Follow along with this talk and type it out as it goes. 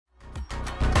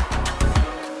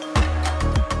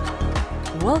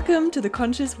Welcome to the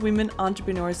Conscious Women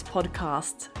Entrepreneurs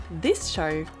podcast. This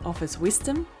show offers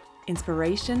wisdom,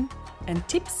 inspiration, and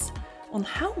tips on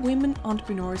how women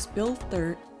entrepreneurs build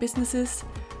their businesses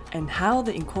and how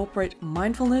they incorporate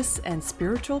mindfulness and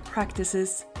spiritual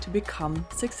practices to become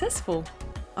successful.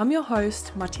 I'm your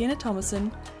host, Martina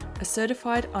Thomason, a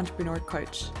certified entrepreneur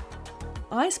coach.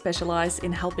 I specialize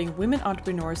in helping women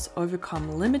entrepreneurs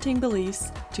overcome limiting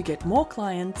beliefs to get more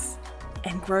clients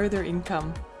and grow their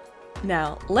income.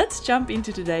 Now, let's jump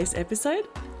into today's episode.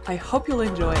 I hope you'll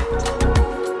enjoy it.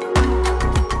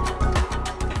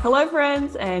 Hello,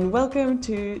 friends, and welcome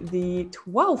to the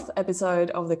 12th episode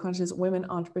of the Conscious Women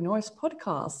Entrepreneurs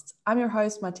podcast. I'm your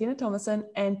host, Martina Thomason,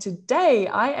 and today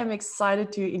I am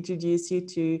excited to introduce you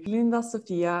to Linda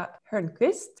Sofia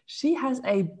Hörnquist. She has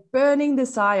a burning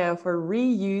desire for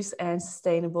reuse and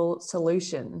sustainable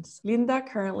solutions. Linda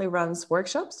currently runs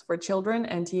workshops for children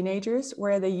and teenagers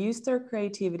where they use their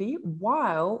creativity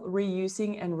while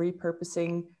reusing and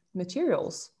repurposing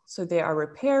materials. So they are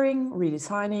repairing,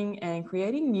 redesigning, and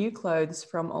creating new clothes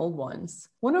from old ones.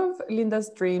 One of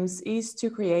Linda's dreams is to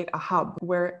create a hub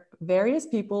where various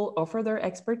people offer their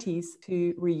expertise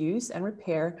to reuse and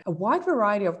repair a wide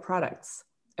variety of products.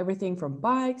 Everything from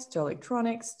bikes to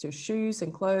electronics to shoes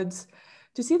and clothes,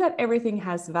 to see that everything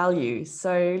has value.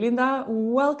 So Linda,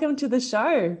 welcome to the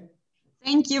show.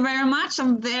 Thank you very much.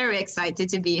 I'm very excited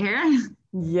to be here.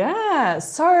 Yeah.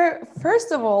 So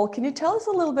first of all, can you tell us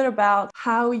a little bit about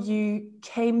how you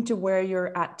came to where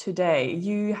you're at today?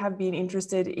 You have been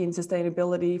interested in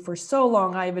sustainability for so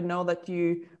long. I even know that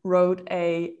you wrote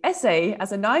an essay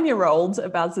as a 9-year-old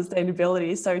about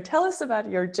sustainability. So tell us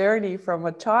about your journey from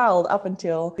a child up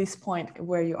until this point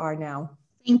where you are now.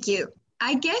 Thank you.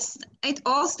 I guess it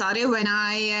all started when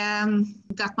I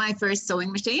got my first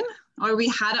sewing machine. Or we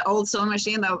had an old sewing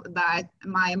machine that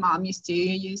my mom used to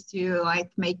use to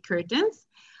like make curtains.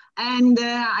 And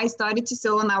I started to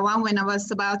sew on that one when I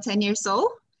was about 10 years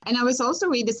old. And I was also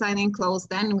redesigning clothes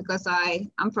then because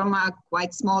I'm from a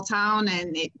quite small town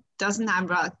and it doesn't have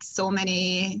like so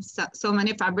many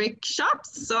fabric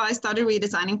shops. So I started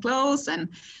redesigning clothes and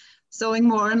sewing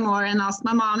more and more and asked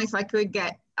my mom if I could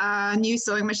get a new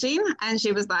sewing machine. And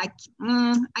she was like,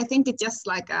 I think it's just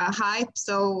like a hype.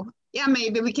 So yeah,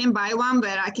 maybe we can buy one,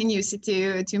 but I can use it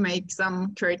to make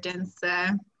some curtains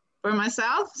for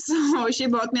myself. So she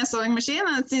bought me a sewing machine,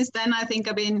 and since then I think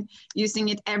I've been using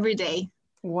it every day.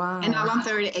 Wow. And now I'm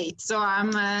 38, so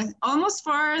I'm almost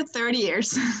for 30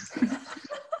 years.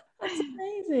 That's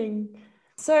amazing.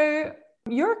 So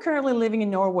you're currently living in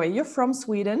Norway. You're from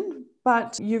Sweden,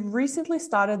 but you've recently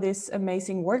started this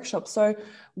amazing workshop. So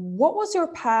what was your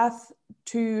path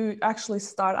to actually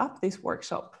start up this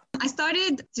workshop? I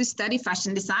started to study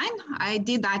fashion design. I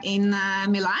did that in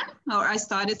Milan, or I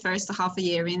started first half a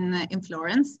year in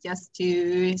Florence just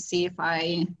to see if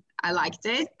I liked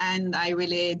it, and I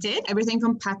really did. Everything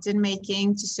from pattern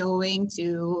making to sewing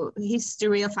to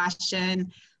history of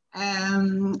fashion.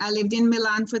 I lived in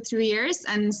Milan for 3 years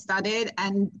and studied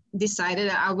and decided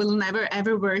that I will never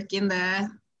ever work in the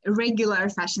regular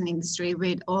fashion industry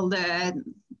with all the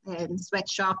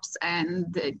sweatshops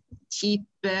and the cheap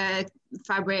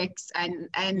fabrics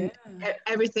and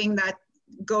everything that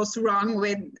goes wrong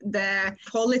with the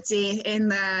quality in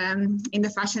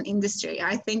the fashion industry.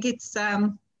 I think it's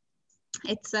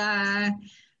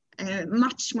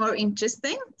much more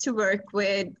interesting to work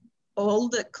with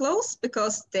old clothes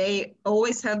because they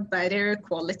always have better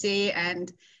quality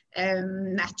and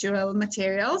natural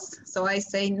materials. So I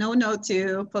say no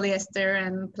to polyester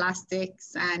and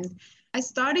plastics, and I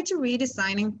started to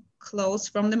redesigning clothes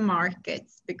from the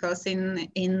markets because in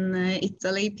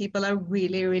Italy people are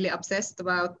really, really obsessed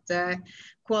about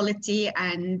quality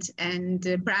and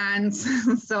brands.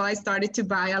 So I started to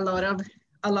buy a lot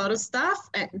of stuff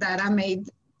that I made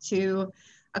to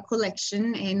a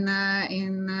collection in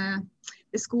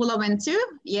the school I went to,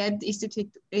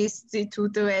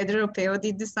 Istituto Europeo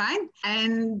di Design,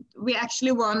 and we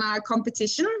actually won a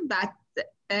competition that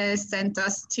sent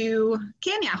us to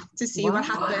Kenya to see what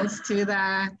happens to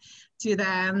the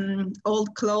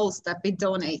old clothes that we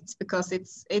donate, because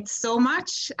it's so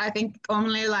much. I think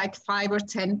only like 5 or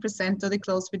 10% of the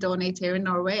clothes we donate here in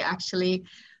Norway actually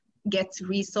gets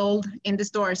resold in the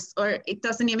stores, or it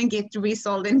doesn't even get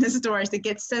resold in the stores. It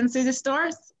gets sent to the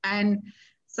stores, and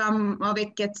some of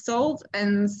it gets sold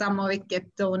and some of it gets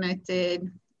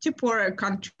donated to poorer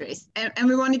countries. And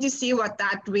we wanted to see what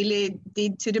that really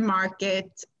did to the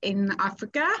market in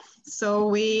Africa. So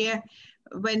we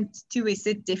went to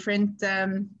visit different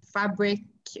fabric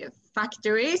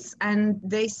factories, and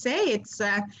they say it's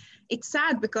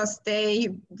sad because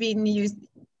they've been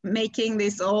making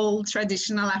this old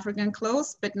traditional African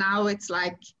clothes, but now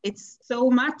it's so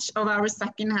much of our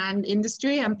secondhand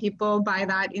industry, and people buy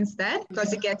that instead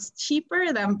because it gets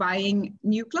cheaper than buying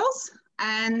new clothes.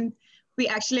 And we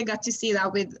actually got to see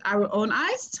that with our own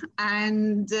eyes.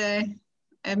 And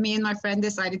me and my friend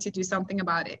decided to do something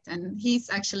about it. And he's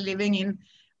actually living in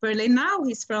Berlin now.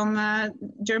 He's from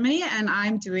Germany, and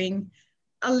I'm doing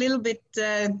a little bit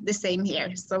the same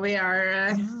here. So we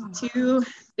are two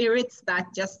spirits that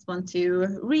just want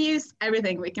to reuse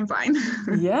everything we can find.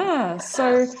 Yeah,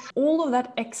 so all of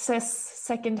that excess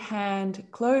secondhand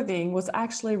clothing was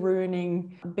actually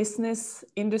ruining business,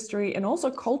 industry, and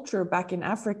also culture back in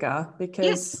Africa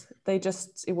because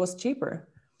it was cheaper.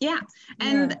 Yeah,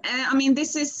 and I mean,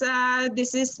 this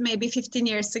is maybe 15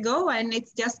 years ago, and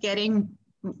it's just getting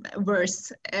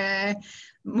worse.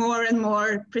 More and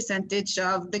more percentage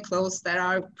of the clothes that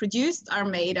are produced are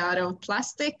made out of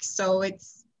plastic. So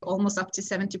it's almost up to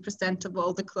 70% of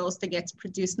all the clothes that gets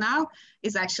produced now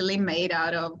is actually made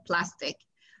out of plastic.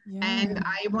 Yeah. And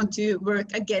I want to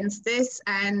work against this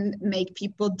and make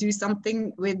people do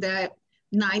something with the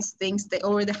nice things they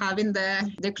already have in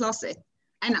their closet.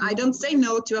 And I don't say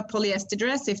no to a polyester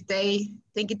dress if they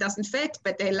think it doesn't fit,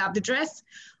 but they love the dress.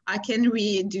 I can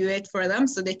redo it for them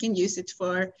so they can use it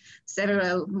for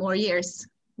several more years.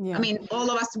 Yeah. I mean, all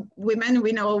of us women,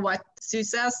 we know what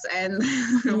suits us and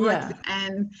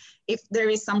and if there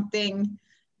is something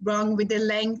wrong with the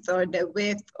length or the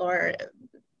width or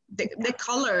the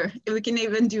color, we can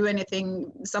even do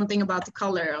something about the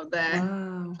color of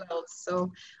the clothes.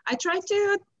 So I try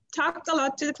to talk a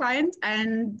lot to the client,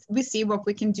 and we see what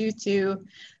we can do to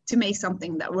make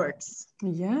something that works.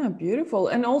 Yeah, beautiful.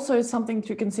 And also something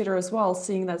to consider as well,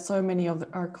 seeing that so many of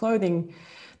our clothing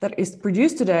that is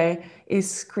produced today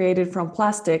is created from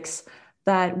plastics,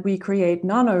 that we create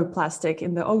nanoplastic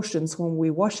in the oceans when we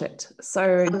wash it.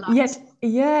 So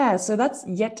so that's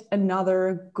yet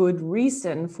another good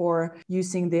reason for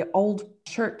using the old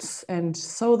shirts and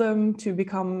sew them to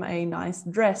become a nice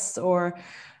dress or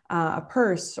a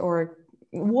purse or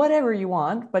whatever you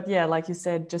want. But yeah, like you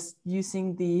said, just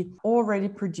using the already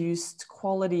produced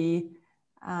quality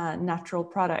natural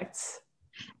products.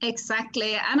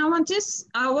 Exactly. And I want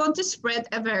to spread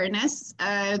awareness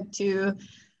to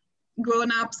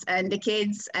grown-ups and the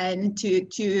kids, and to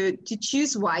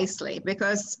choose wisely,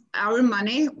 because our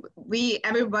money,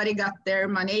 everybody got their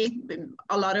money,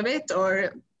 a lot of it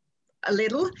or a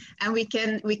little, and we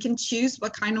can choose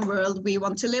what kind of world we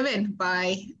want to live in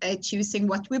by choosing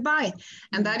what we buy.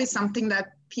 And that is something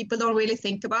that people don't really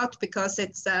think about, because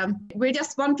it's we're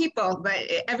just one people, but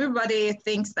everybody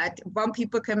thinks that one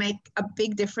people can make a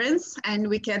big difference, and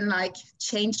we can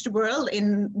change the world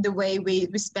in the way we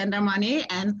spend our money,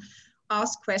 and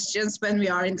ask questions when we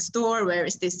are in the store, where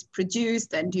is this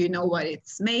produced, and do you know what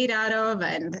it's made out of,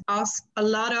 and ask a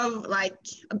lot of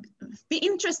be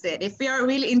interested. If we are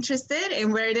really interested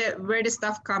in where the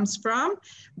stuff comes from,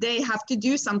 they have to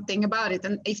do something about it,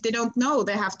 and if they don't know,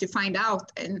 they have to find out,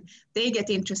 and they get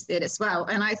interested as well.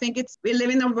 And I think we live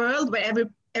in a world where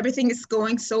everything is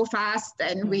going so fast,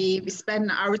 and we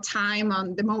spend our time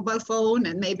on the mobile phone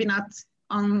and maybe not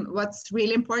on what's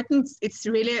really important. It's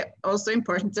really also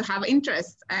important to have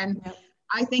interest. And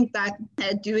I think that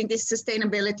doing this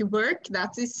sustainability work,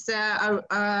 that is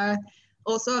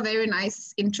also a very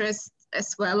nice interest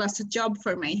as well as a job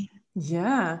for me.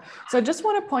 Yeah. So I just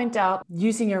want to point out,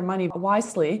 using your money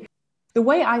wisely, the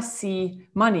way I see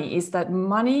money is that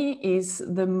money is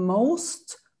the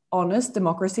most honest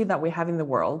democracy that we have in the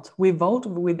world. We vote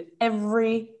with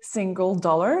every single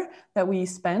dollar that we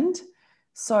spend.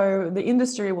 So the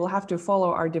industry will have to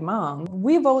follow our demand.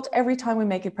 We vote every time we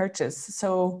make a purchase.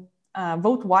 So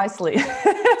vote wisely.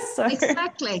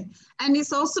 Exactly. And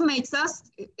this also makes us,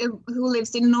 who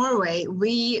lives in Norway,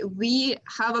 we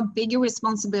have a bigger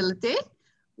responsibility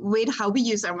with how we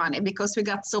use our money, because we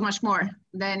got so much more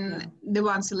than the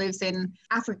ones who lives in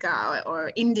Africa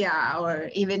or India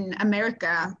or even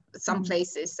America, some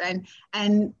places.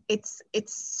 And it's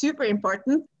super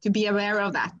important to be aware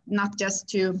of that, not just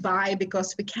to buy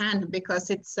because we can, because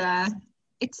it's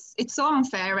so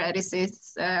unfair as it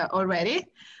is already.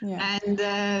 Yeah. And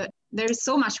there is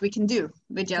so much we can do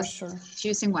with just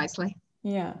choosing wisely.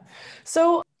 Yeah.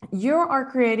 So you are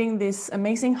creating this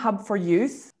amazing hub for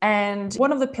youth. And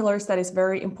one of the pillars that is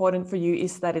very important for you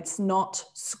is that it's not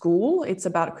school. It's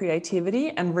about creativity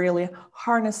and really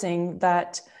harnessing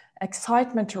that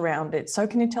excitement around it. So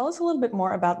can you tell us a little bit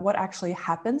more about what actually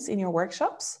happens in your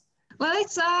workshops? Well,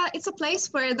 it's a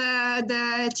place where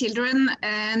the children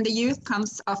and the youth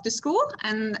comes after school.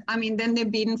 And I mean, then they've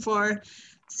been for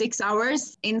 6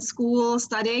 hours in school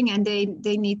studying, and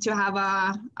they need to have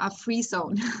a free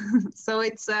zone. So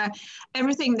it's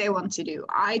everything they want to do.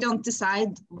 I don't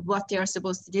decide what they are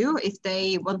supposed to do. If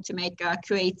they want to make a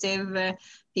creative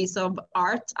piece of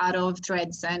art out of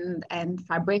threads and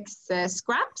fabrics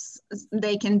scraps,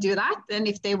 they can do that. And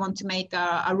if they want to make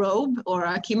a robe or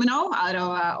a kimono out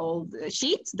of an old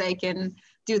sheet, they can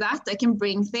do that. They can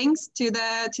bring things to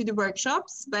the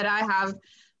workshops. But I have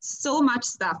so much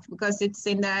stuff because it's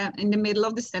in the middle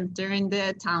of the center in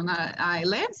the town I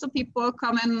live. So people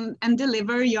come and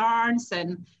deliver yarns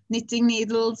and knitting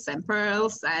needles and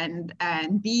pearls and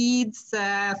beads,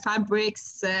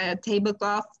 fabrics,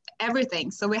 tablecloth,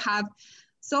 everything. So we have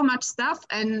so much stuff,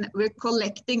 and we're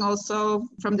collecting also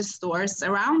from the stores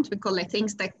around. We collect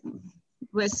things that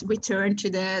was returned to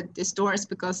the stores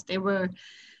because they were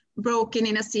broken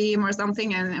in a seam or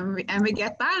something, and we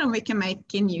get that, and we can make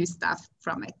new stuff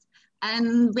from it.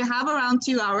 And we have around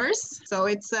 2 hours. So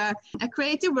it's a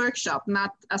creative workshop,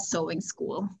 not a sewing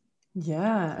school.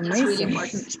 Yeah, amazing. That's really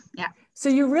important. Yeah. So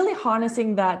you're really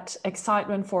harnessing that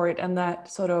excitement for it and that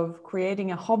sort of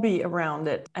creating a hobby around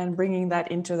it and bringing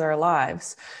that into their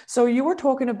lives. So you were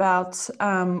talking about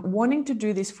wanting to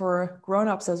do this for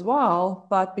grown-ups as well,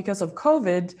 but because of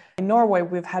COVID, in Norway,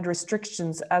 we've had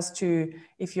restrictions as to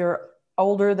if you're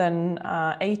older than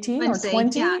 18 or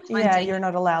 20, yeah, 20. You're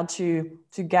not allowed to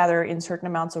gather in certain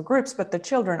amounts of groups, but the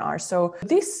children are. So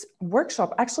this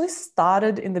workshop actually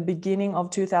started in the beginning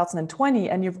of 2020,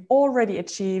 and you've already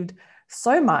achieved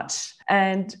so much,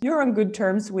 and you're on good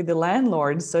terms with the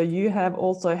landlord. So you have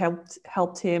also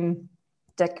helped him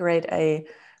decorate a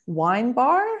wine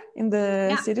bar in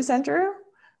the city center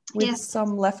with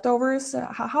some leftovers.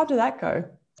 How did that go?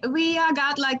 We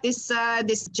got like this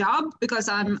job because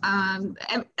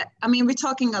we're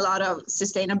talking a lot of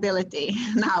sustainability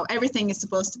now. Everything is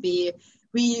supposed to be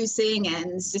reusing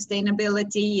and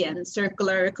sustainability and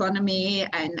circular economy,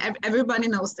 and everybody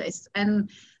knows this. And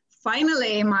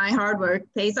finally, my hard work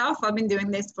pays off. I've been doing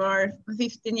this for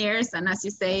 15 years. And as you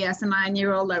say, as a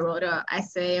 9-year-old, I wrote an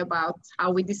essay about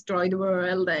how we destroy the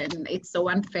world and it's so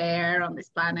unfair on this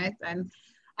planet. And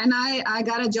I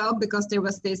got a job because there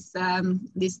was this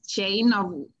chain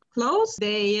of clothes.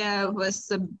 They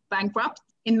was bankrupt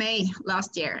in May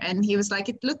last year. And he was like,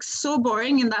 it looks so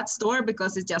boring in that store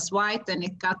because it's just white, and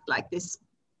it got like this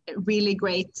really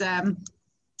great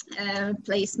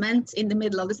placement in the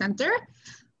middle of the center.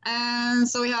 And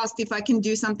so he asked if I can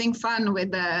do something fun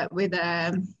with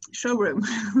a showroom.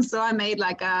 So I made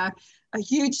like a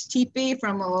huge teepee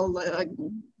from all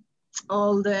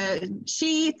the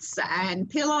sheets and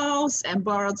pillows, and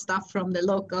borrowed stuff from the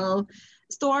local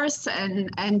stores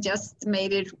and just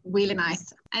made it really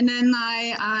nice. And then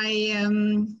I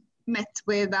met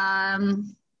with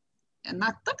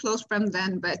not a close friend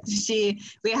then, but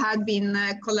we had been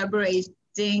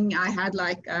collaborating. I had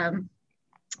like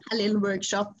a little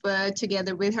workshop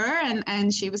together with her,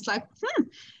 and she was like,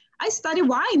 I study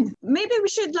wine. Maybe we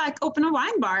should like open a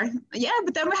wine bar. Yeah,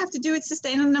 but then we have to do it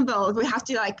sustainable. We have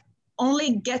to like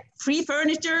only get free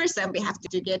furnitures, and we have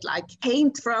to get like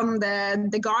paint from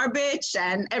the garbage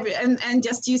and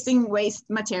just using waste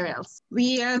materials.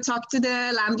 We talked to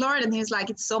the landlord, and he's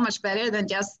like, it's so much better than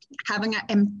just having an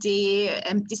empty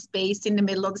space in the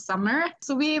middle of the summer.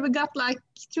 So we got like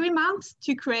 3 months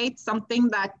to create something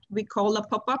that we call a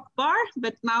pop-up bar,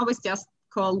 but now it's just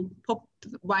called Pop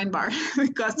Wine Bar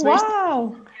because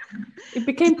it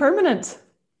became permanent.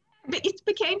 It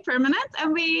became permanent,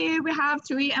 and we have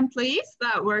 3 employees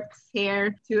that work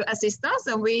here to assist us,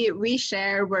 and we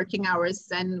share working hours,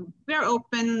 and we're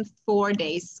open 4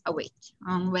 days a week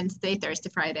on Wednesday,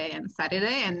 Thursday, Friday, and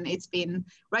Saturday. And it's been,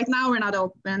 right now we're not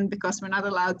open because we're not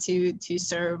allowed to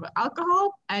serve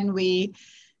alcohol, and we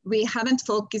haven't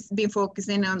been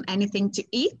focusing on anything to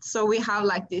eat. So we have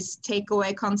like this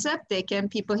takeaway concept.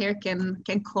 People here can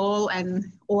call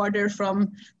and order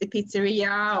from the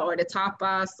pizzeria or the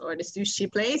tapas or the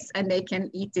sushi place, and they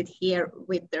can eat it here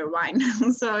with their wine.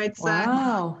 So it's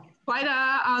quite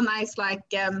a nice like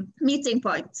meeting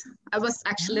point. I was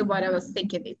actually what I was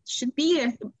thinking. It should be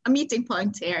a meeting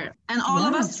point here. And all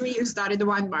of us 3 who started the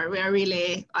wine bar, we are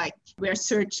really like, we're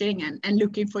searching and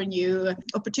looking for new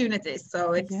opportunities.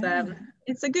 So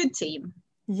it's a good team.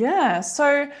 Yeah.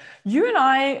 So you and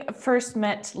I first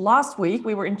met last week.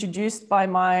 We were introduced by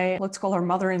my, let's call her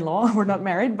mother-in-law. We're not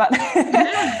married, but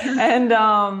and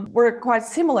we're quite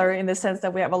similar in the sense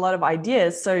that we have a lot of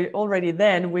ideas. So already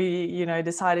then we,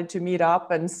 decided to meet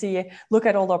up and look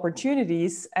at all the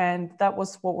opportunities. And that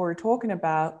was what we were talking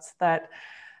about, that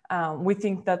we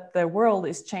think that the world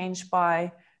is changed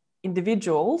by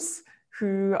individuals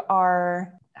who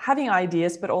are having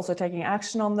ideas, but also taking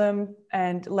action on them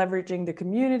and leveraging the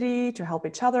community to help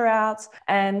each other out.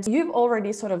 And you've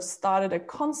already sort of started a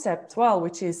concept as well,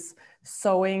 which is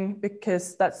sewing,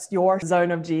 because that's your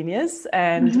zone of genius,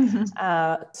 and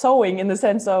sewing in the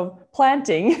sense of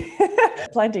planting,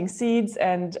 planting seeds,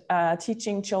 and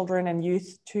teaching children and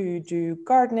youth to do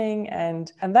gardening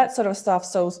and that sort of stuff.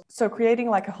 So creating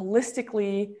like a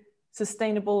holistically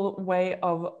sustainable way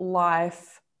of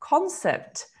life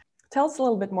concept. Tell us a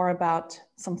little bit more about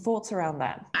some thoughts around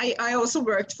that. I also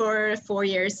worked for 4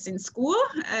 years in school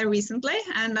recently,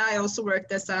 and I also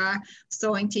worked as a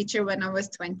sewing teacher when I was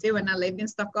 20, when I lived in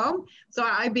Stockholm. So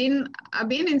I've been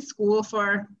in school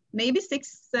for maybe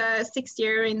six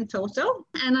years in total,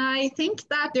 and I think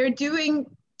that they're doing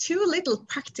too little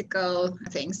practical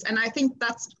things, and I think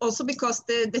that's also because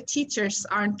the teachers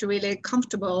aren't really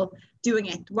comfortable doing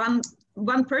it.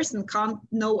 One person can't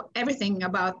know everything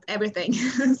about everything.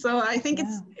 So I think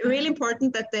it's really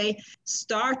important that they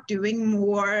start doing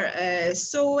more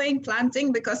sowing,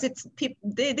 planting, because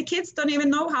the kids don't even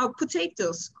know how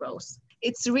potatoes grows.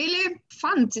 It's really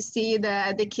fun to see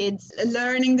the kids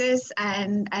learning this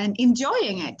and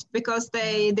enjoying it, because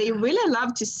they really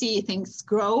love to see things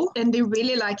grow, and they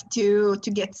really like to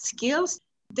get skills.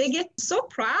 They get so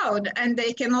proud, and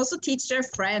they can also teach their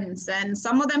friends. And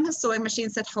some of them have sewing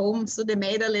machines at home, so they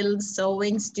made a little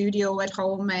sewing studio at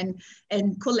home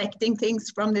and collecting things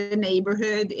from the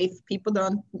neighborhood if people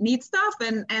don't need stuff.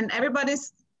 And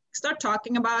everybody's start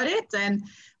talking about it. And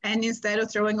instead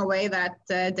of throwing away that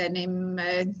denim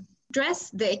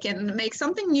dress, they can make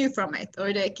something new from it,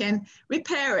 or they can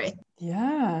repair it.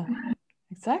 Yeah,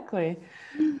 exactly.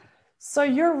 So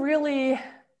you're really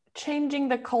changing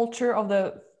the culture of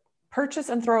the purchase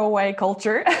and throw away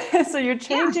culture. So you're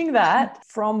changing that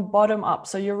from bottom up.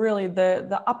 So you're really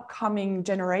the upcoming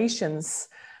generations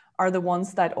are the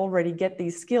ones that already get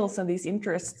these skills and these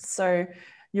interests. So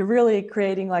you're really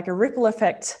creating like a ripple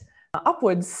effect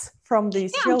upwards from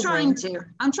these children.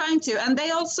 I'm trying to. And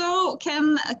they also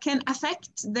can affect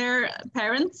their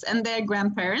parents and their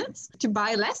grandparents to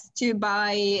buy less, to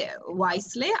buy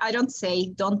wisely. I don't say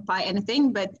don't buy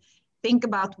anything, but think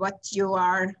about what you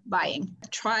are buying.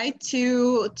 Try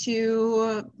to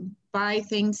buy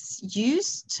things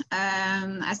used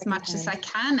as much as I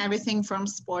can. Everything from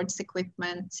sports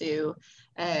equipment to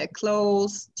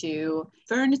clothes to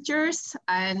furnitures.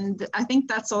 And I think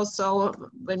that's also,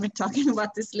 when we're talking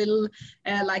about this little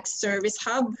like service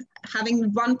hub,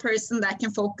 having one person that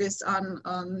can focus on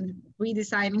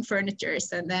redesigning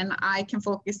furnitures, and then I can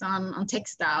focus on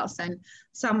textiles, and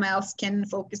someone else can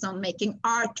focus on making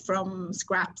art from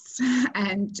scraps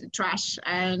and trash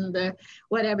and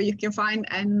whatever you can find,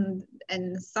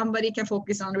 and somebody can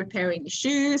focus on repairing the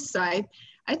shoes. So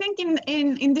I think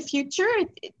in the future,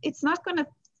 it's not going to,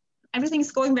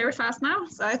 everything's going very fast now.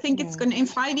 So I think it's going to, in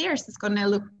 5 years, it's going to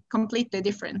look completely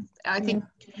different. I think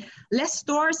less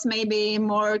stores, maybe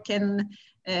more can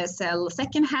sell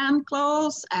secondhand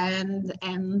clothes and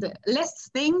less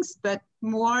things, but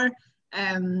more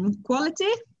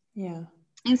quality. Yeah.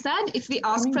 Instead, if we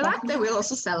ask for that, they will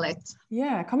also sell it.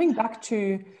 Yeah, coming back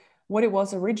to what it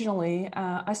was originally,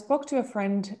 I spoke to a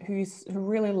friend who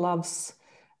really loves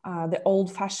the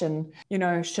old fashion,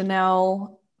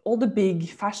 Chanel, all the big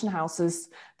fashion houses.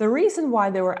 The reason why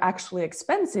they were actually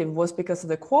expensive was because of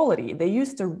the quality. They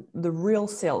used the real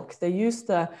silk, they used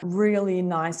the really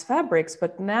nice fabrics,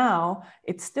 but now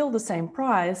it's still the same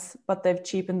price, but they've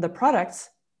cheapened the products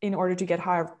in order to get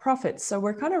higher profits. So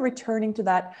we're kind of returning to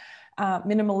that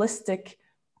minimalistic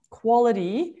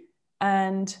quality,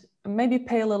 and maybe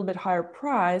pay a little bit higher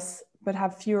price, but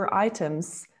have fewer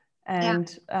items.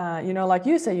 And, like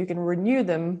you say, you can renew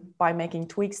them by making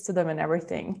tweaks to them and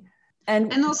everything.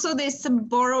 And also this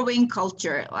borrowing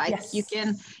culture, like you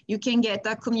can get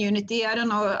a community. I don't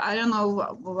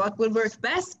know what would work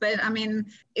best, but I mean,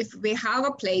 if we have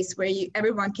a place where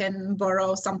everyone can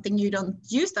borrow something you don't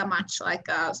use that much, like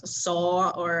a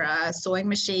saw or a sewing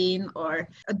machine or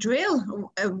a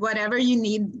drill, whatever you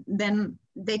need, then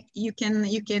you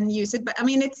can use it. But I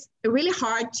mean, it's really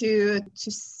hard to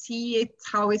see it,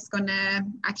 how it's gonna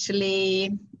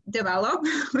actually develop,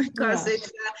 because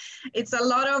it's a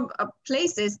lot of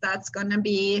places that's gonna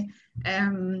be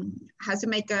has to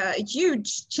make a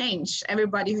huge change.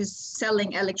 Everybody who's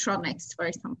selling electronics, for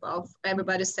example,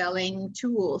 everybody's selling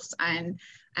tools and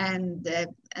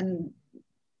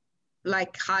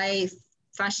like high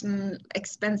fashion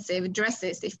expensive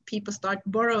dresses. If people start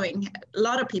borrowing, a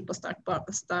lot of people start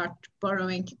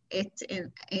borrowing it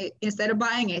instead of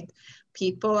buying it,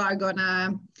 people are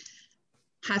gonna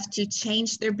have to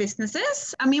change their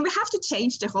businesses. I mean, we have to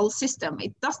change the whole system.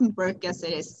 It doesn't work as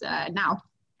it is now.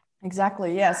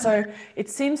 Exactly. Yeah. So it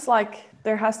seems like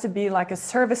there has to be like a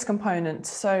service component.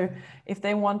 So if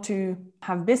they want to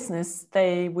have business,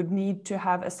 they would need to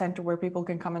have a center where people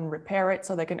can come and repair it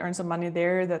so they can earn some money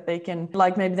there, that they can,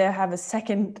 like, maybe they have a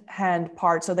second hand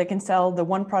part so they can sell the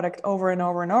one product over and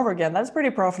over and over again. That's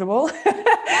pretty profitable.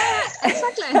 Yeah,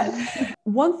 exactly.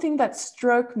 One thing that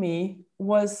struck me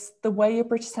was the way you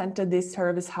presented this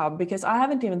service hub, because I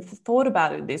haven't even thought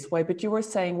about it this way, but you were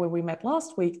saying when we met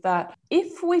last week that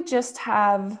if we just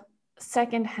have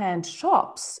secondhand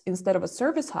shops instead of a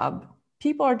service hub,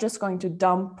 people are just going to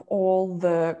dump all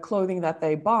the clothing that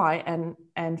they buy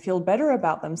and feel better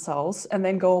about themselves, and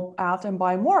then go out and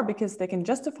buy more because they can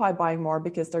justify buying more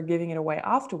because they're giving it away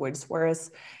afterwards.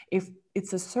 Whereas if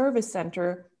it's a service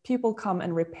center, people come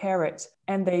and repair it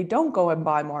and they don't go and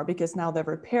buy more because now they've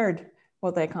repaired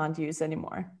what they can't use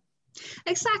anymore.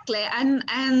 Exactly.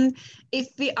 And if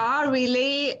we are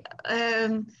really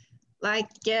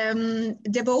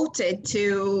devoted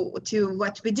to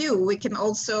what we do, we can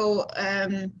also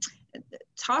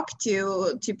talk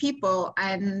to people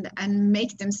and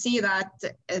make them see that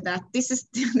this is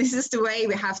this is the way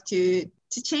we have to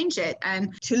change it,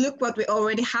 and to look what we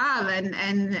already have.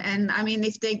 And I mean,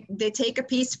 if they take a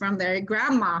piece from their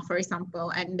grandma, for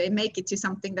example, and they make it to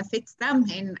something that fits them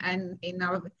in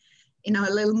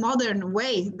a little modern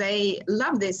way, they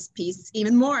love this piece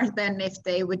even more than if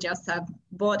they would just have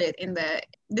bought it in the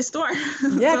store.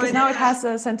 Yeah, because now it has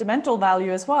a sentimental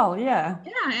value as well. Yeah.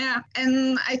 Yeah.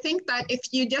 And I think that if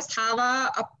you just have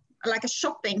like a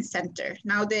shopping center,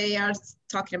 now they are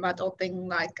talking about opening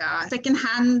like a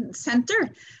secondhand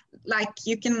center, like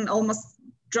you can almost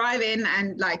drive in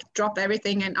and like drop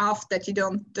everything and off that you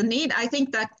don't need. I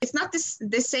think that it's not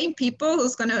the same people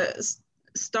who's going to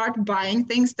start buying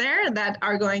things there that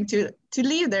are going to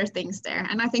leave their things there.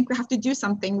 And I think we have to do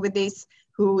something with these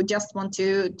who just want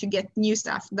to get new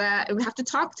stuff. That we have to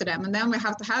talk to them, and then we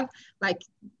have to have like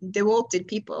devoted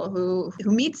people who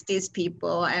meets these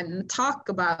people and talk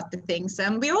about the things.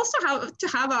 And we also have to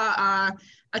have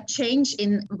a change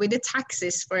in with the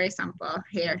taxes, for example,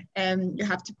 here. And you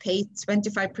have to pay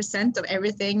 25% of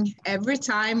everything every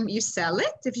time you sell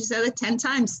it. If you sell it 10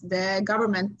 times, the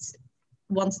government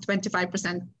wants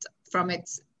 25% from it.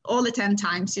 All the 10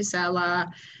 times you sell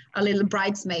a little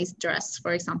bridesmaid dress,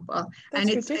 for example. That's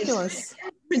ridiculous. It's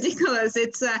ridiculous.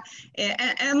 It's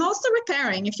and also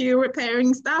repairing. If you're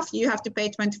repairing stuff, you have to pay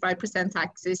 25%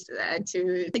 taxes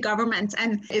to the government,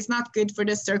 and it's not good for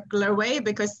the circular way,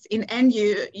 because in end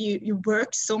you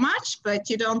work so much, but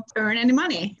you don't earn any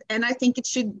money. And I think it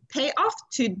should pay off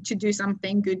to do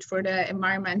something good for the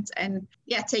environment, and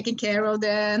taking care of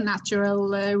the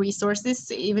natural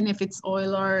resources, even if it's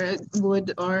oil or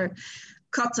wood or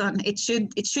cotton. It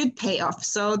should pay off.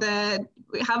 So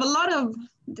we have a lot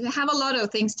of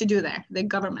things to do there, the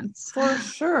governments. For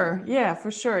sure. Yeah,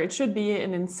 for sure. It should be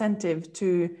an incentive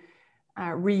to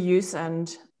reuse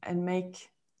and make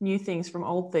new things from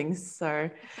old things. So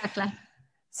exactly.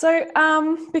 So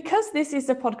because this is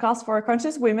a podcast for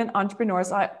conscious women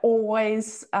entrepreneurs, I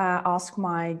always ask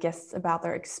my guests about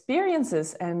their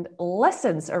experiences and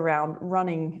lessons around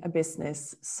running a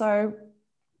business. So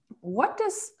what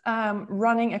does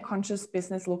running a conscious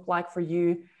business look like for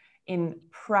you in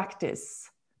practice?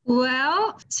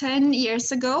 Well, 10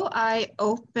 years ago, I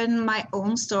opened my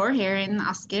own store here in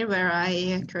Asker, where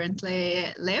I currently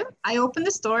live. I opened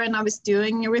the store and I was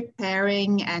doing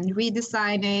repairing and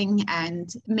redesigning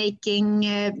and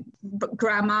making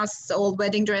grandma's old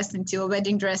wedding dress into a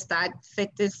wedding dress that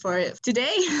fitted for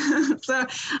today. So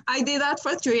I did that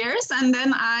for 2 years, and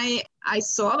then I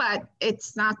saw that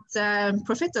it's not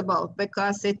profitable,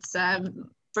 because it's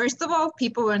first of all,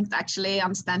 people weren't actually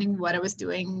understanding what I was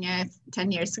doing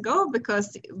 10 years ago,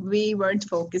 because we weren't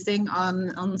focusing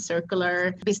on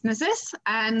circular businesses.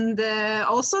 And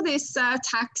also this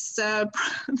tax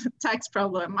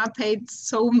problem. I paid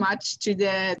so much to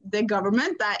the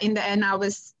government that in the end I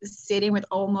was sitting with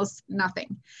almost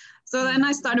nothing. So then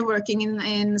I started working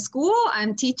in school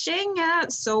and teaching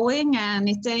sewing and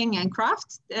knitting and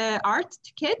craft art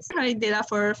to kids. I did that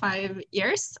for 5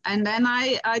 years. And then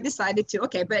I decided to,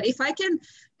 okay, but if I can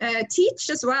teach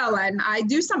as well and I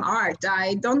do some art,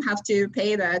 I don't have to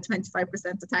pay the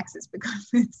 25% of taxes, because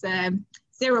it's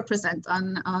 0%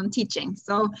 on teaching.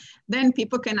 So then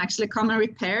people can actually come and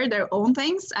repair their own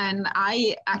things. And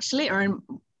I actually earn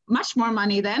much more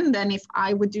money then than if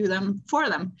I would do them for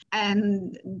them.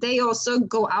 And they also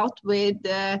go out with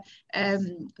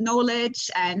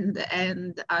knowledge and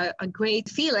a great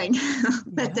feeling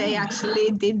that they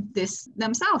actually did this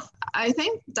themselves. I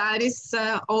think that is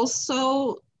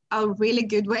also a really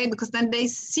good way, because then they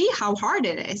see how hard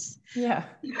it is. Yeah.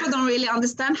 People don't really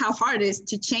understand how hard it is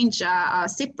to change a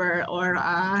zipper or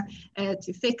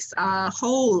to fix a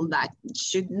hole that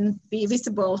shouldn't be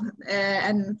visible.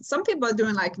 And some people are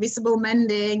doing like visible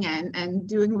mending and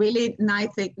doing really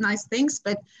nice things.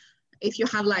 But if you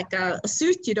have like a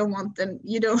suit, you don't want them,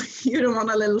 you don't want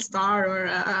a little star or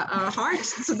a heart.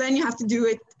 So then you have to do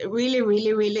it really,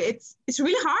 really, really, it's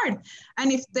really hard.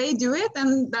 And if they do it,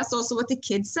 and that's also what the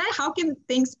kids say, how can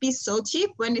things be so cheap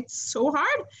when it's so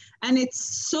hard? And it's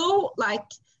so like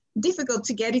difficult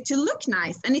to get it to look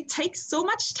nice, and it takes so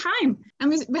much time.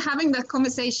 And we're having that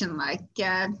conversation, like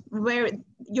where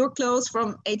your clothes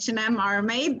from H&M are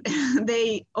made,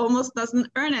 they almost doesn't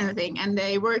earn anything, and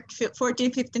they work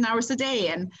 14, 15 hours a day,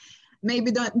 and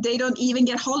maybe they don't even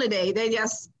get holiday. They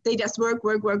just work,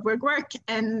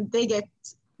 and they get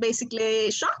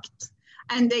basically shocked,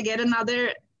 and they get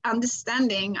another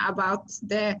understanding about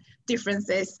the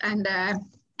differences and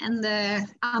the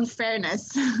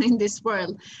unfairness in this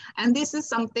world. And this is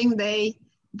something they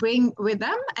bring with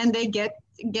them, and they get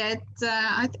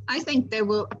I think they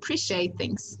will appreciate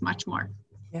things much more.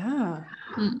 Yeah.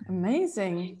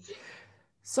 Amazing.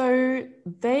 So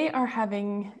they are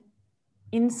having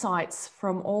insights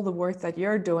from all the work that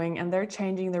you're doing, and they're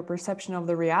changing their perception of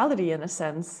the reality in a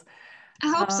sense.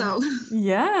 I hope so.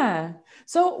 Yeah.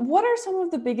 So what are some of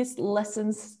the biggest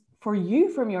lessons for you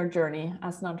from your journey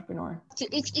as an entrepreneur?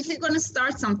 If you're going to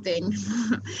start something,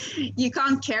 you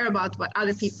can't care about what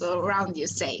other people around you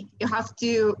say. You have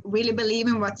to really believe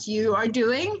in what you are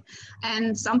doing.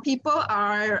 And some people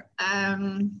are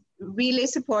really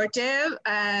supportive,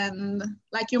 and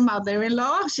like your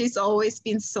mother-in-law, she's always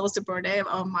been so supportive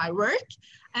of my work.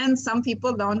 And some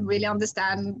people don't really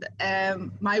understand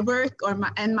my work or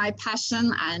my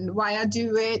passion and why I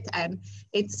do it. And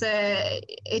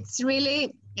it's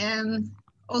really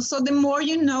also, the more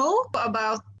you know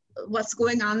about what's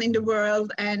going on in the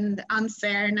world and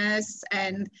unfairness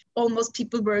and almost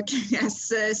people working as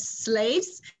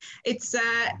slaves, it's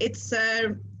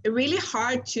really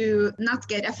hard to not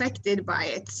get affected by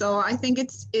it. So I think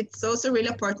it's also really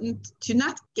important to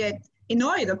not get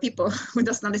annoyed of people who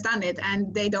doesn't understand it,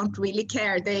 and they don't really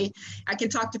care. I can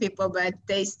talk to people, but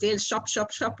they still shop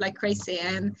like crazy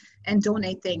and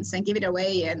donate things and give it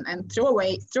away and throw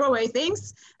away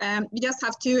things. You just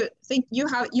have to think you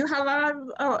have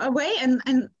a way,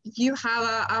 and you have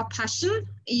a passion.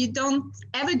 You don't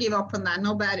ever give up on that,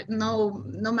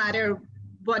 no matter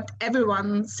what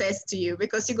everyone says to you,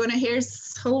 because you're going to hear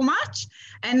so much.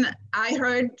 And I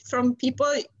heard from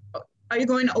people, are you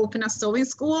going to open a sewing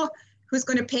school? Who's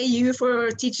going to pay you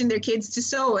for teaching their kids to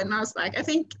sew? And I was like, I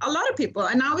think a lot of people.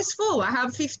 And now it's full. I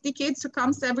have 50 kids who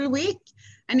comes every week,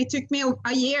 and it took me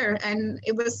a year, and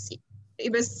it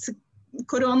was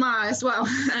Corona as well,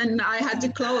 and I had to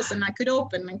close, and I could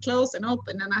open and close and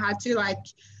open, and I had to like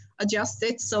adjust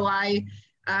it. So I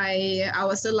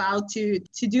was allowed to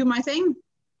do my thing.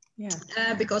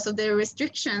 Yeah. Because of the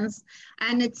restrictions.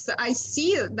 And I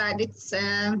see that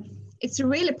it's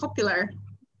really popular.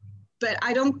 But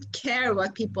I don't care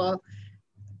what people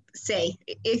say.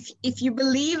 If you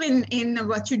believe in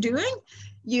what you're doing,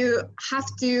 you have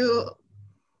to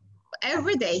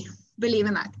every day believe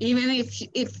in that. Even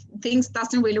if things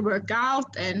doesn't really work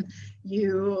out, and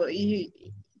you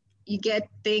get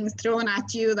things thrown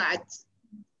at you that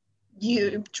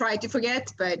you try to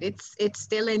forget, but it's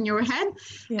still in your head.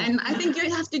 Yeah. And I think you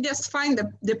have to just find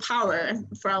the power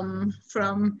from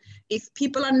if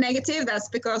people are negative, that's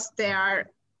because they are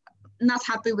not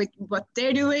happy with what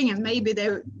they're doing, and maybe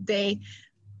they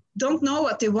don't know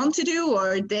what they want to do,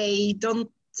 or they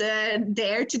don't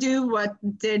dare to do what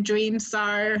their dreams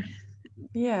are.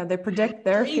 Yeah, they project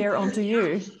their fear onto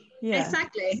you. Yeah,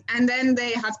 exactly. And then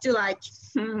they have to like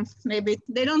maybe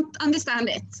they don't understand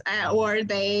it, or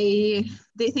they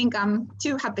think I'm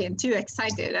too happy and too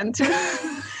excited and too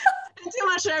too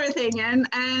much of everything, and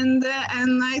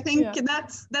I think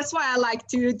that's why I like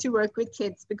to work with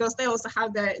kids, because they also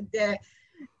have the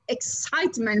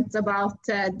excitement about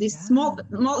this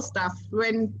small stuff.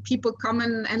 When people come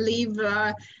and leave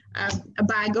a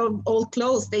bag of old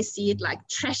clothes, they see it like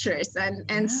treasures,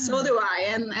 and so do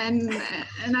I,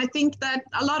 and I think that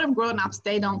a lot of grown-ups,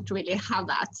 they don't really have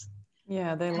that.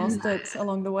 Yeah, they lost it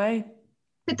along the way,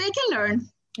 but they can learn.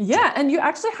 Yeah, and you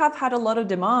actually have had a lot of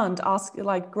demand,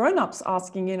 grown-ups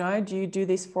asking, do you do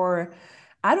this for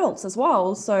adults as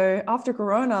well? So after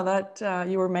Corona, that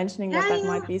you were mentioning that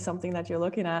might be something that you're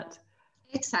looking at.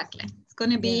 Exactly. It's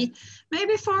going to be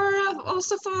maybe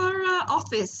also for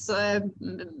office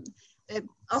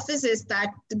offices that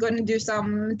are going to do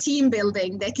some team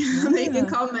building. They can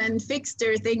come and fix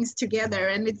their things together,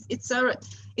 and it's a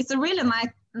really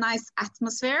nice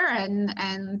atmosphere,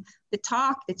 and the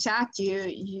chat,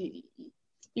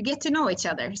 you get to know each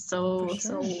other so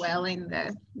well in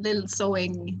the little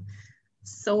sewing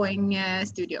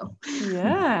studio.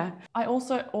 Yeah, I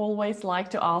also always like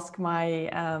to ask my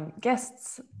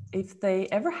guests if they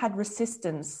ever had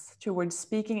resistance towards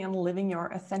speaking and living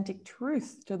your authentic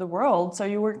truth to the world. So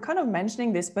you were kind of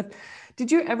mentioning this, but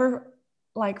did you ever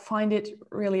find it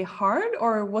really hard,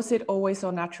 or was it always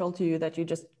so natural to you that you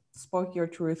just spoke your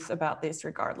truth about this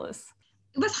regardless?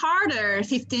 It was harder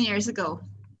 15 years ago,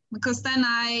 because then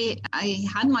I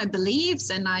had my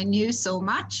beliefs and I knew so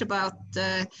much about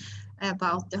the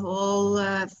whole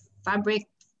fabric,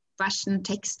 fashion,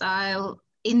 textile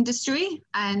industry,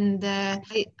 and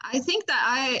I think that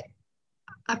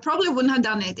I probably wouldn't have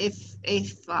done it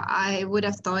if I would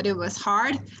have thought it was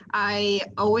hard. I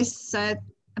always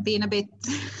been a bit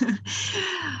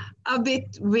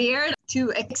weird,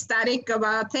 too ecstatic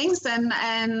about things, and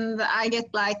I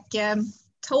get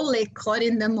totally caught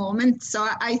in the moment. So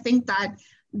I think that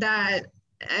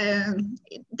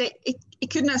it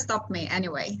couldn't have stopped me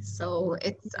anyway. So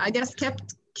I just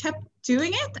kept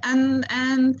doing it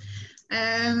and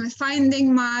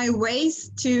finding my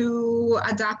ways to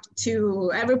adapt to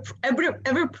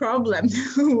every problem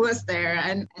was there,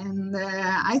 and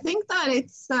I think that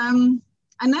it's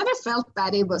I never felt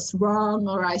that it was wrong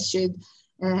or I should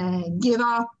give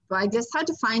up. I just had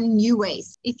to find new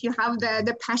ways. If you have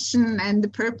the passion and the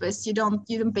purpose, you don't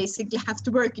basically have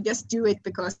to work. You just do it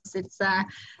because it's the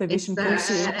vision pulls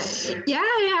you.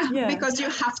 Yeah, because you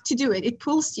have to do it. It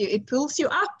pulls you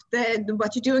up.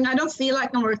 What you're doing. I don't feel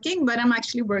like I'm working, but I'm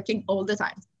actually working all the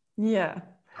time. Yeah.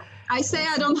 I say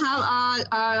I don't have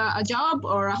a job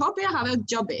or a hobby. I have a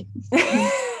jobby.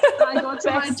 So I go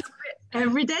to my job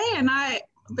every day, and I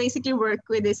basically work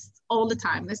with this all the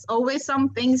time. There's always some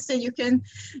things that you can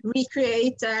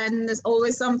recreate, and there's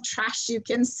always some trash you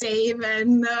can save,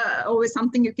 and always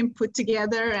something you can put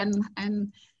together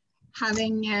and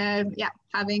having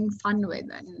fun with,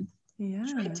 and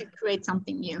try to create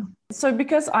something new. So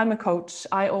because I'm a coach,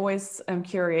 I always am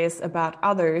curious about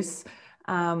others,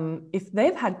 if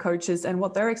they've had coaches and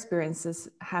what their experiences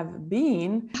have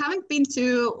been. I haven't been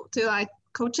to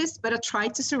coaches, but I try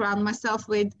to surround myself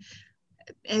with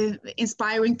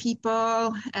inspiring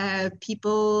people,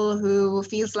 people who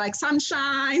feels like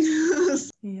sunshine.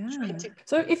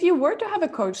 So if you were to have a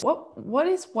coach, what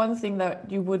is one thing that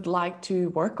you would like to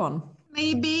work on?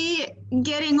 Maybe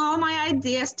getting all my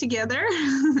ideas together.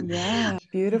 Yeah,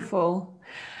 beautiful.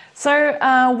 So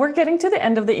we're getting to the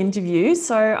end of the interview.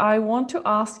 So I want to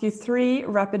ask you 3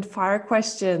 rapid fire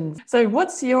questions. So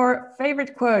what's your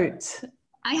favorite quote?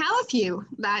 I have a few.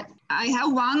 I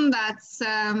have one that's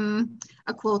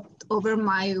a quote over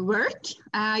my work.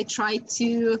 I try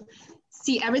to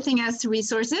see everything as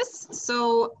resources.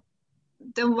 So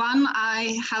the one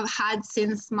I have had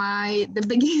since the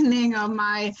beginning of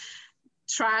my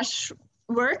trash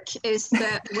work is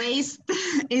that waste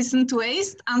isn't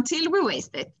waste until we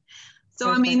waste it. So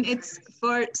perfect. I mean, it's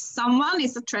for someone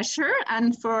it's a treasure,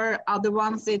 and for other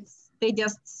ones they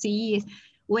just see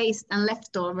waste and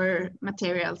leftover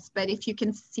materials. But if you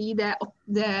can see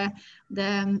the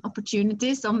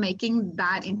opportunities of making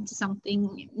that into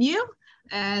something new,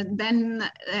 then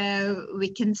we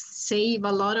can save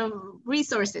a lot of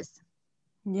resources.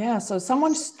 Yeah, so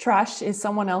someone's trash is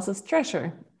someone else's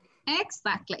treasure.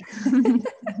 Exactly.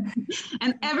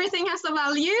 And everything has a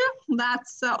value.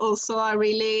 That's also a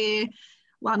really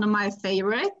one of my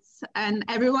favorites. And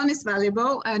everyone is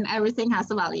valuable and everything has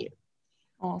a value.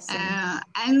 Awesome.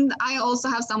 And I also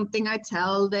have something I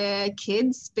tell the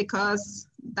kids, because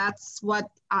that's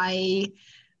what I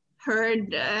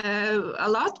heard a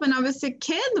lot when I was a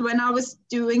kid. When I was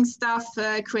doing stuff,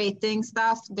 creating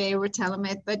stuff, they were telling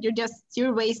me that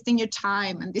you're wasting your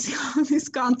time, and this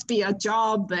can't be a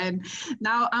job. And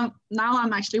now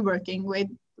I'm actually working with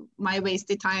my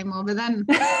wasted time over then.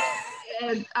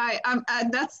 And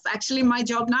that's actually my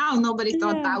job now. Nobody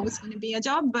thought that was going to be a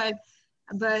job, but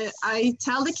I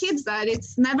tell the kids that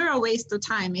it's never a waste of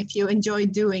time if you enjoy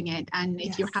doing it and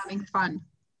if you're having fun.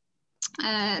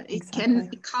 It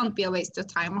can't be a waste of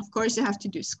time. Of course, you have to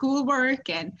do schoolwork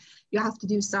and you have to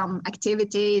do some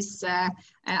activities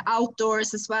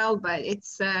outdoors as well, but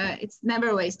it's never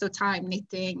a waste of time.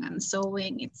 Knitting and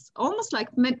sewing, it's almost like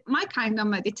my kind of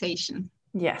meditation.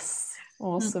 Yes,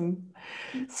 awesome.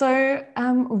 So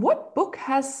what book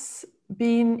has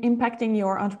been impacting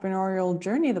your entrepreneurial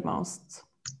journey the most?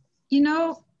 You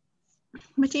know,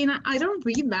 Martina, I don't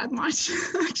read that much.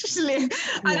 Actually,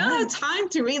 I don't have time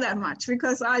to read that much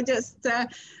because I just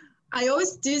I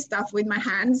always do stuff with my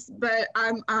hands. But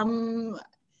I'm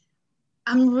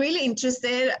really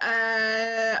interested.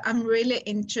 I'm really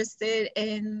interested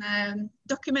in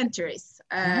documentaries.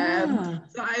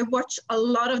 So I watch a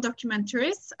lot of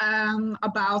documentaries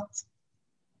about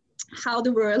how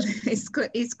the world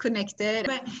is connected.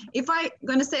 But if I'm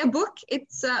gonna say a book,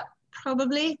 it's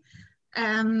probably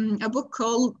a book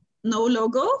called No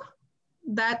Logo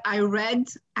that I read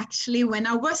actually when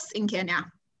I was in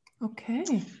Kenya.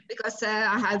 Okay. Because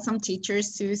I had some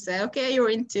teachers who said, okay,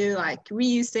 you're into like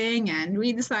reusing and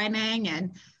redesigning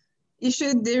and you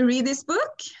should read this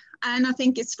book. And I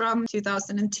think it's from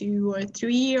 2002 or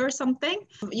 3 or something.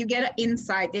 You get an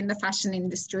insight in the fashion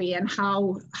industry and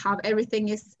how everything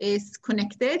is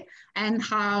connected and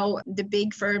how the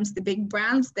big firms, the big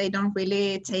brands, they don't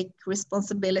really take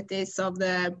responsibilities of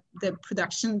the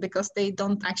production because they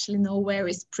don't actually know where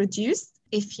it's produced.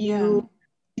 If you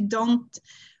don't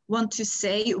want to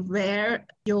say where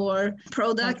your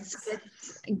products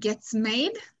gets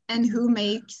made and who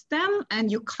makes them,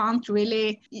 and you can't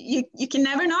really, you can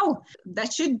never know.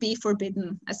 That should be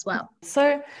forbidden as well.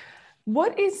 So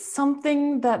what is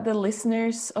something that the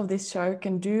listeners of this show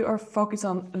can do or focus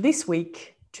on this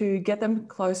week to get them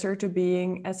closer to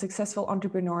being as successful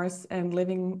entrepreneurs and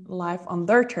living life on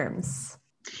their terms?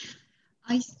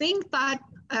 I think that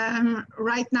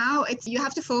right now you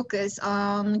have to focus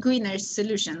on greener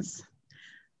solutions.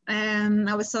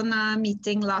 I was on a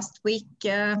meeting last week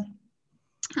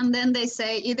and then they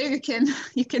say either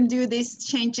you can do these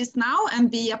changes now and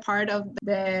be a part of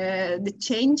the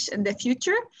change in the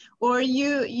future, or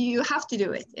you have to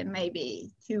do it in maybe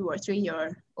 2 or 3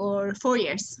 or 4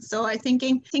 years. So I think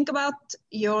about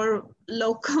your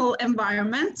local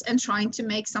environment and trying to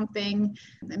make something,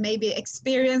 maybe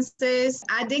experiences,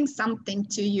 adding something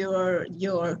to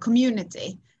your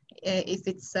community. If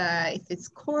it's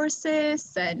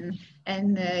courses and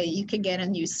you can get a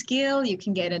new skill, you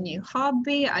can get a new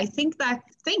hobby. I think that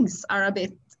things are a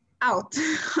bit out.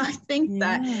 I think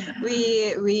that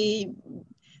we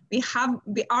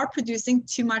are producing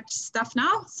too much stuff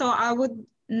now. So I would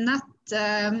not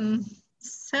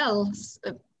sell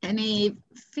any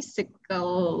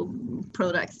physical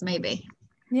products maybe.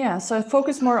 Yeah, so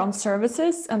focus more on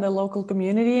services and the local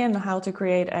community and how to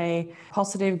create a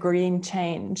positive green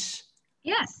change.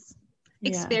 Yes,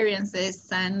 experiences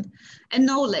and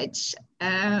knowledge,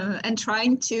 and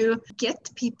trying to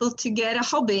get people to get a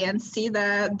hobby and see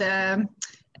the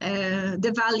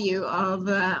value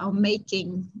of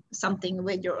making something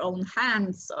with your own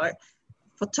hands, or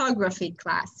photography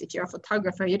class. If you're a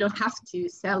photographer, you don't have to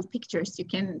sell pictures. You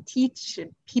can teach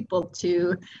people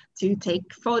to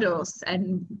take photos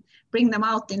and bring them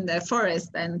out in the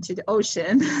forest and to the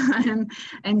ocean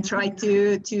and try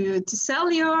to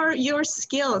sell your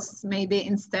skills maybe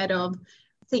instead of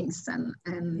things and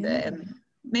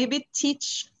maybe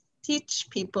teach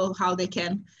people how they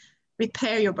can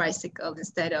repair your bicycle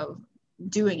instead of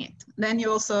doing it. Then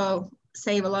you also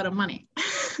save a lot of money.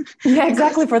 Yeah,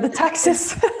 exactly, for the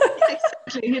taxes.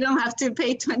 Exactly. You don't have to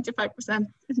pay 25%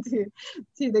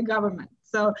 to the government.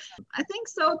 So I think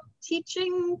so,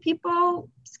 teaching people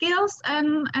skills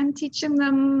and teaching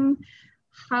them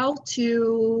how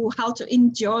to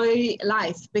enjoy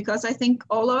life, because I think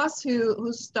all of us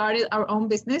who started our own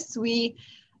business, we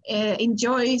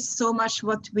enjoy so much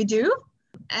what we do.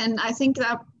 And I think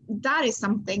that is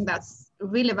something that's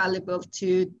really valuable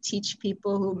to teach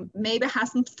people who maybe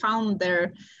hasn't found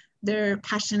their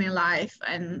passion in life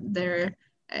and their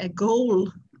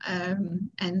goal,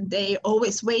 and they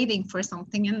always waiting for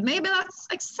something, and maybe that's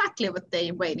exactly what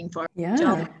they're waiting for.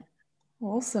 Yeah.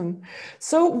 Awesome.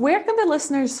 So where can the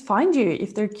listeners find you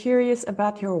if they're curious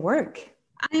about your work?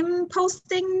 I'm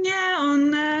posting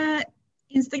on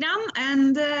Instagram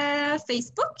and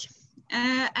Facebook,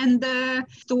 and the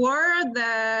store,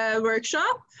 the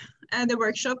workshop. The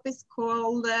workshop is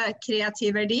called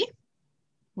Kreativ Verdi.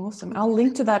 Awesome. I'll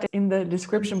link to that in the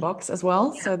description box as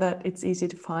well, so that it's easy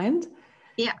to find.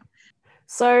 Yeah.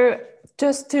 So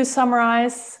just to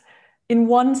summarize in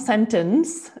one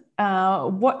sentence,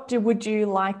 what would you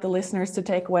like the listeners to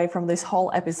take away from this whole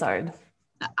episode?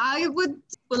 I would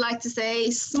like to say,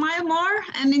 smile more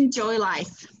and enjoy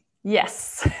life.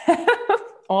 Yes.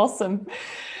 Awesome.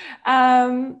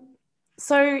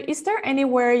 So is there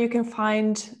anywhere you can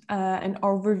find an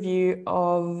overview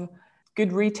of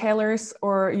good retailers,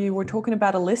 or you were talking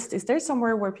about a list? Is there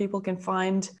somewhere where people can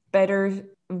find better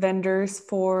vendors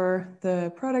for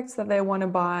the products that they want to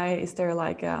buy? Is there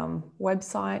like a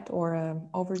website or an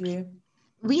overview?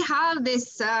 we have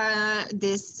this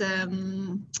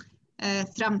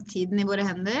Framtiden i våre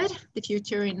hender, the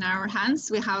future in our hands.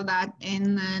 We have that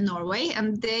in Norway,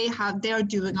 and they are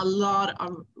doing a lot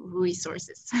of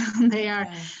resources. They are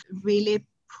really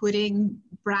putting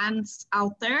brands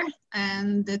out there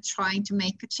and trying to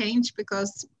make a change,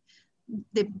 because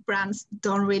the brands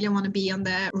don't really want to be on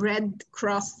the Red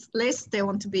Cross list. They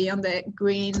want to be on the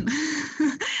green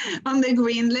on the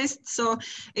green list. So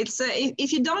it's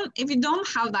if you don't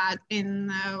have that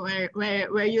in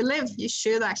where you live, you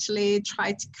should actually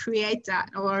try to create that,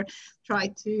 or try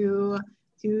to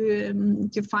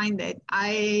find it.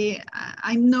 I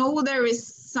know there is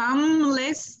some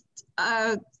list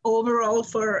overall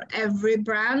for every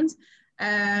brand.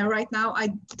 Right now, I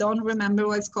don't remember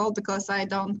what it's called, because I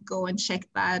don't go and check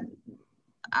that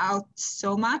out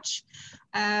so much.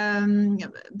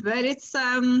 But it's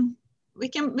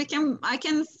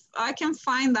I can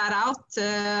find that out.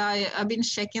 I've been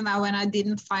checking that when I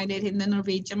didn't find it in the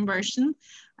Norwegian version.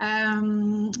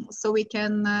 So we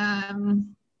can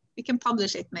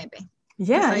publish it maybe.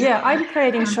 Yeah. I'm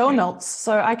creating show notes,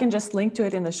 so I can just link to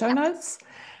it in the show notes.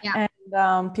 Yeah.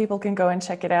 And people can go and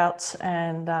check it out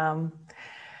and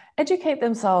educate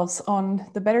themselves on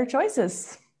the better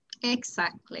choices.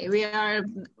 Exactly. We are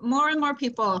more and more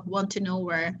people want to know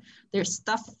where their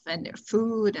stuff and their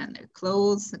food and their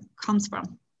clothes comes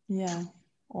from. Yeah.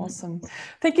 Awesome.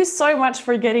 Thank you so much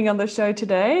for getting on the show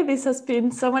today. This has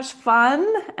been so much fun,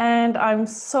 and I'm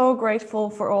so grateful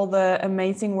for all the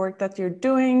amazing work that you're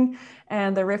doing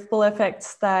and the ripple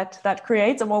effects that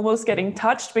creates. I'm almost getting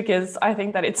touched, because I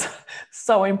think that it's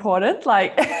so important.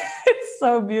 Like, it's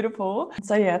so beautiful.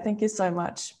 So yeah, thank you so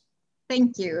much.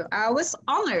 Thank you. I was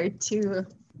honored to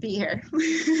be here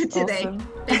today. Awesome.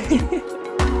 Thank you.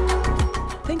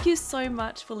 Thank you so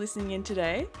much for listening in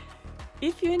today.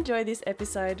 If you enjoyed this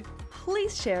episode,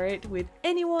 please share it with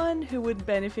anyone who would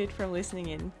benefit from listening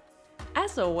in.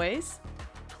 As always,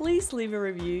 please leave a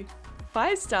review,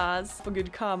 5 stars for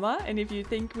good karma, and if you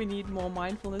think we need more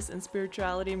mindfulness and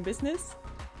spirituality in business.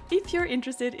 If you're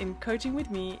interested in coaching with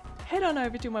me, head on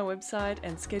over to my website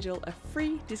and schedule a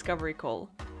free discovery call.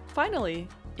 Finally,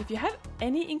 if you have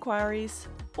any inquiries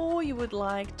or you would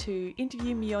like to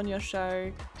interview me on your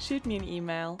show, shoot me an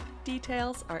email.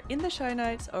 Details are in the show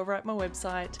notes over at my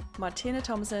website,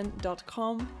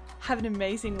 martinethomsen.com. Have an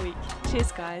amazing week.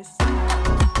 Cheers, guys.